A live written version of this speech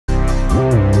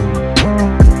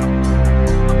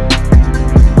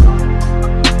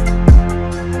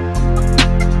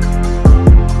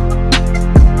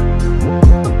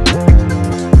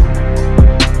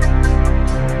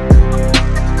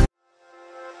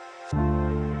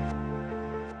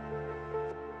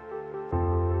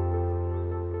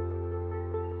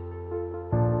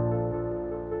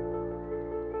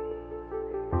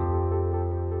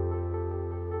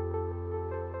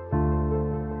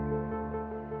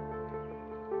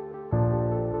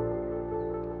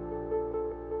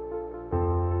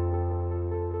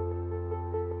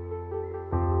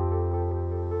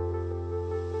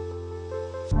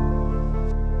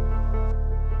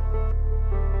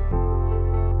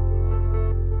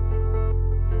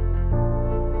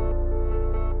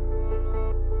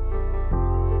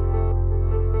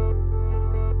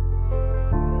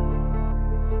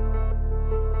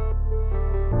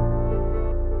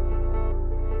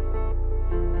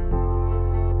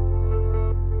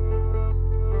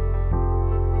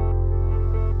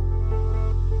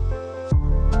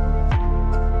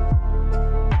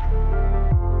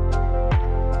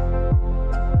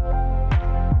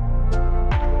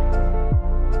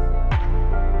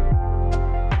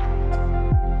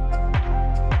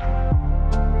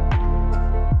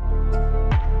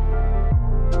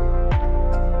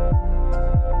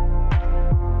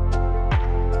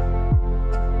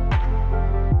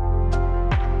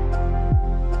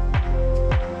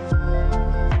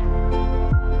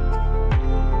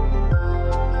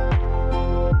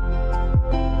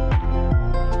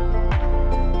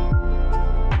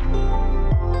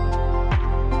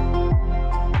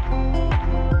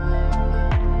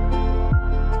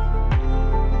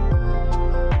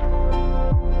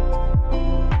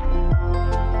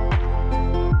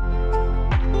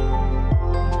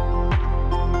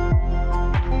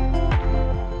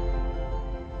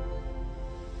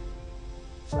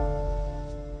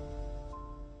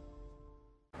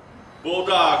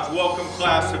Bulldogs, welcome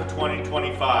class of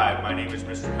 2025. My name is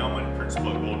Mr. Hellman, principal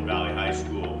at Golden Valley High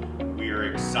School. We are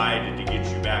excited to get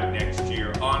you back next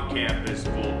year on campus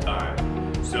full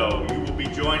time. So you will be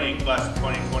joining class of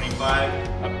 2025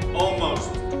 of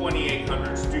almost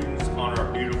 2,800 students on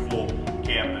our beautiful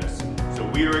campus. So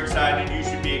we are excited, you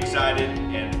should be excited,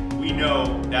 and we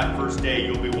know that first day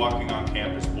you'll be walking on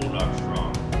campus Bulldog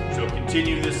strong. So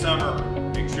continue this summer,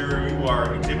 make sure you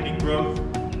are exhibiting growth,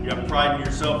 you have pride in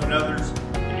yourself and others,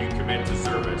 and you commit to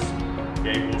service.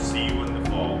 Okay, we'll see you in the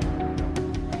fall.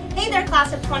 Hey there,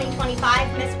 class of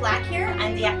 2025, Miss Black here.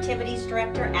 I'm the activities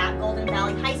director at Golden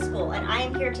Valley High School, and I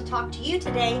am here to talk to you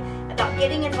today about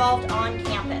getting involved on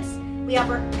campus. We have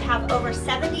over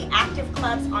 70 active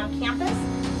clubs on campus,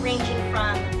 ranging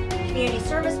from community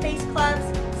service-based clubs,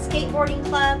 skateboarding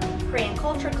club, Korean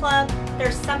culture club.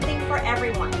 There's something for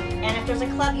everyone. And if there's a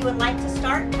club you would like to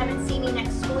start, come and see me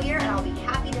next school year and I'll be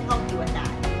happy to help you with that.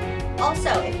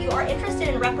 Also, if you are interested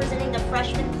in representing the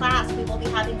freshman class, we will be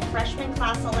having freshman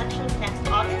class elections next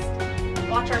August.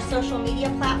 Watch our social media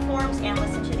platforms and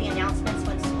listen to the announcements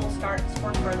when school starts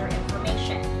for further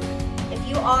information. If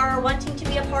you are wanting to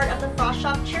be a part of the Frost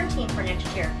Shop cheer team for next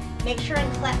year, make sure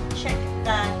and click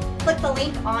the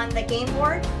link on the game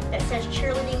board that says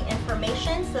cheerleading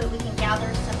information so that we can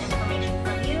gather some information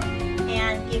from you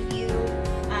and give you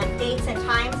dates and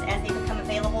times as they become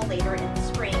available later in the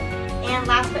spring. And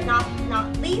last but not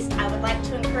least, I would like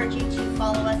to encourage you to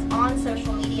follow us on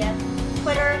social media,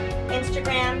 Twitter,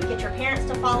 Instagram, get your parents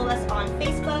to follow us on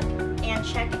Facebook, and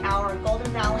check our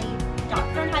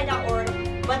goldenvalley.kernhigh.org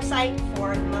website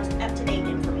for the most up-to-date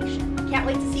information. Can't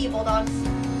wait to see you, Bulldogs.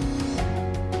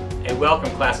 Hey,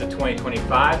 welcome class of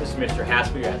 2025. This is Mr.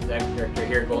 Haskell, your athletic director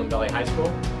here at Golden Valley High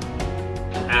School.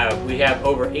 We have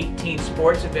over 18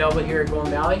 sports available here at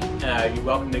Golden Valley. You're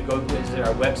welcome to go visit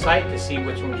our website to see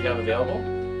which ones you have available.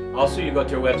 Also, you go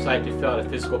to our website to fill out a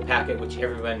physical packet, which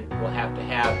everyone will have to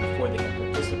have before they can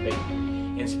participate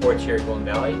in sports here at Golden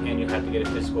Valley, and you'll have to get a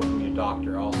physical from your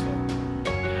doctor also.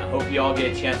 I hope you all get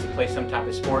a chance to play some type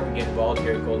of sport and get involved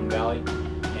here at Golden Valley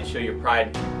and show your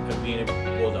pride of being a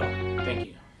Bulldog. Thank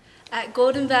you. At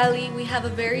Golden Valley, we have a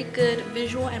very good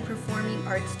visual and performing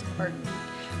arts department.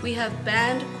 We have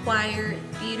band, choir,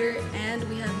 theater, and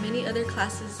we have many other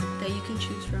classes that you can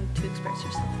choose from to express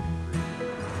yourself.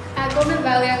 At Golden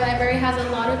Valley, our library has a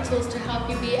lot of tools to help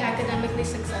you be academically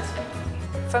successful.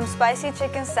 From spicy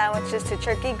chicken sandwiches to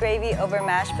turkey gravy over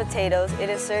mashed potatoes, it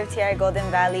is served here at Golden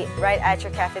Valley right at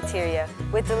your cafeteria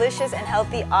with delicious and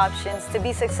healthy options to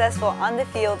be successful on the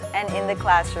field and in the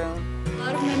classroom. A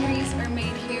lot of memories are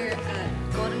made here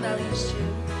at Golden Valley Zoo.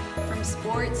 From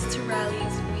sports to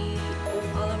rallies, we hope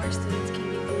all of our students can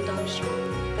be Bulldog strong.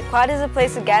 The quad is a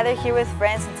place to gather here with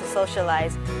friends and to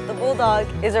socialize. The Bulldog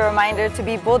is a reminder to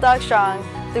be Bulldog strong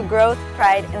through growth,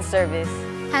 pride, and service.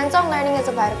 Hands-on learning is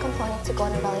a vital component to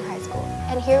Golden Valley High School,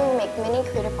 and here we make many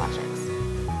creative projects.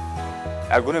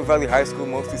 At Golden Valley High School,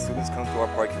 mostly students come to our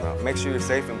parking lot. Make sure you're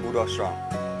safe and Bulldog strong.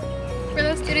 For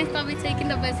those students that will be taking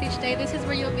the bus each day, this is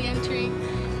where you'll be entering.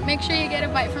 Make sure you get a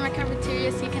bite from our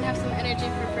cafeteria so you can have some energy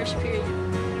for first period.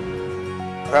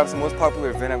 Perhaps the most popular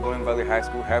event at Golden Valley High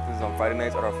School happens on Friday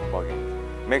nights at our football game.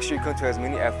 Make sure you come to as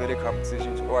many athletic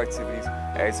competitions or activities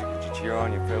as you can cheer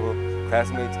on your fellow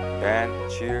classmates, band,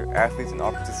 cheer, athletes, and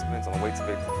all participants on the way to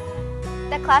victory.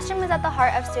 The classroom is at the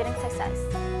heart of student success.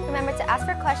 Remember to ask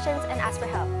for questions and ask for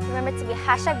help. Remember to be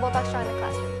 #BulldogStrong in the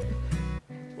classroom.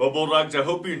 Well, Bulldogs, I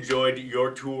hope you enjoyed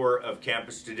your tour of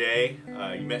campus today.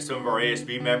 You met some of our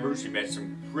ASB members, you met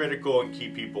some critical and key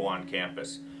people on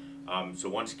campus. So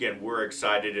once again, we're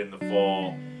excited in the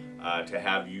fall to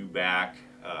have you back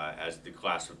as the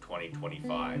class of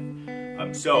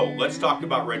 2025. So let's talk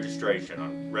about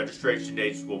registration. Registration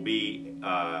dates will be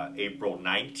April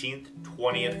 19th,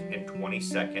 20th, and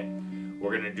 22nd. We're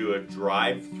going to do a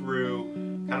drive-through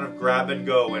kind of grab and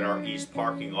go in our east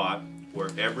parking lot where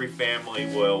every family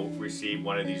will receive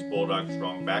one of these Bulldog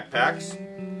Strong backpacks,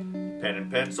 pen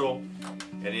and pencil,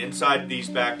 and inside these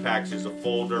backpacks is a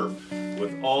folder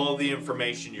with all the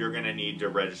information you're going to need to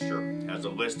register. It has a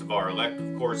list of our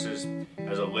elective courses,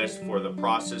 has a list for the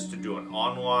process to do an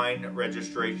online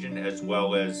registration as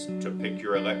well as to pick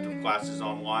your elective classes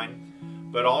online,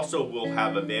 but also we'll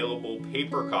have available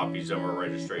paper copies of our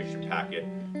registration packet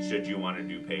should you want to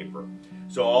do paper.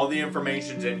 So all the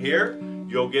information's in here.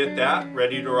 You'll get that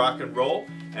ready to rock and roll,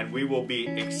 and we will be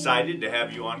excited to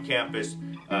have you on campus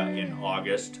in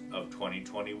August of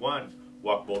 2021.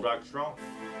 Walk Bulldog Strong.